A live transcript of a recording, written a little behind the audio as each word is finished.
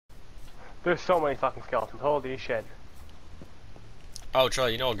There's so many fucking skeletons. Holy shit. Oh,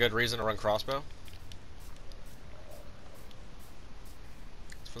 Charlie, you know a good reason to run crossbow?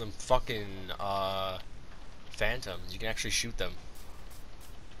 It's for them fucking, phantoms. You can actually shoot them.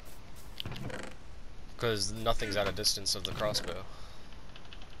 Because nothing's at a distance of the crossbow.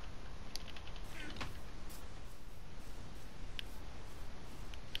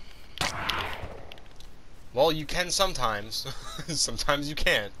 Well, you can sometimes. Sometimes you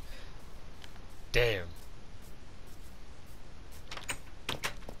can't. Damn.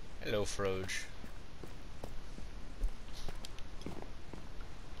 Hello, Froge.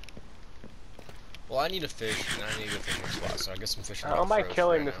 Well, I need a fish, and I need a fishing spot, so I guess I'm fishing. How am I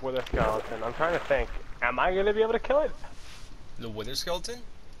killing this wither skeleton? I'm trying to think. Am I gonna be able to kill it? The wither skeleton?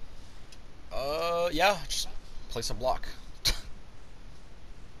 Yeah, just place a block. 15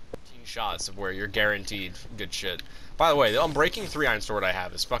 shots of where you're guaranteed good shit. By the way, the Unbreaking 3 iron sword I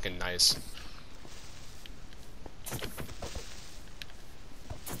have is fucking nice.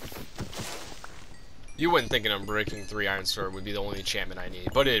 You wouldn't think an Unbreaking 3 iron sword would be the only enchantment I need,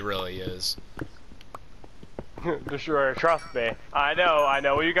 but it really is. Destroyer, trust me. I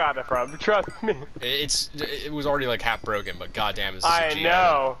know where you got it from. Trust me. It was already like half broken, but goddamn, is this I a GM.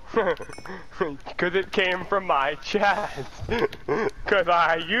 know. Cause it came from my chest. Cause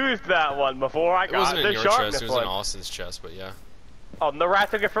I used that one before I got the sharpness one. It wasn't in your chest, it was in Austin's chest, but yeah. Oh, the rat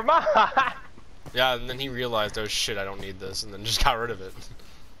took it from mine. Yeah, and then he realized, oh shit, I don't need this, and then just got rid of it.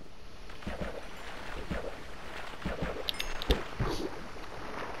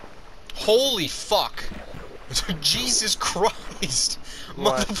 Holy fuck! Jesus Christ!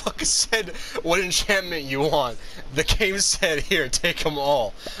 What? Motherfucker said, what enchantment you want? The game said, here, take them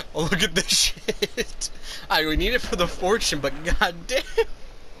all. Oh, look at this shit! We need it for the fortune, but goddamn!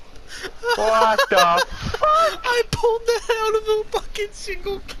 What the fuck? I pulled that out of a fucking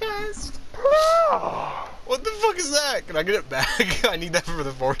single cast! What the fuck is that? Can I get it back? I need that for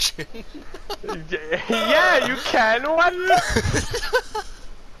the fortune. Yeah, you can. What the?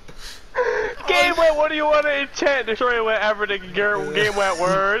 Game went, what do you want to enchant? Destroy whatever the game went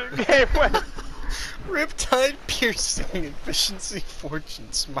word. Game went. Riptide, piercing, efficiency,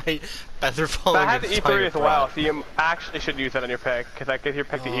 fortune, smite, feather falling. But I had the E3 as well, so you actually should use that on your pick, because that gives your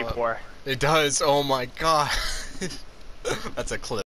pick the E4. It does, oh my god. That's a clip.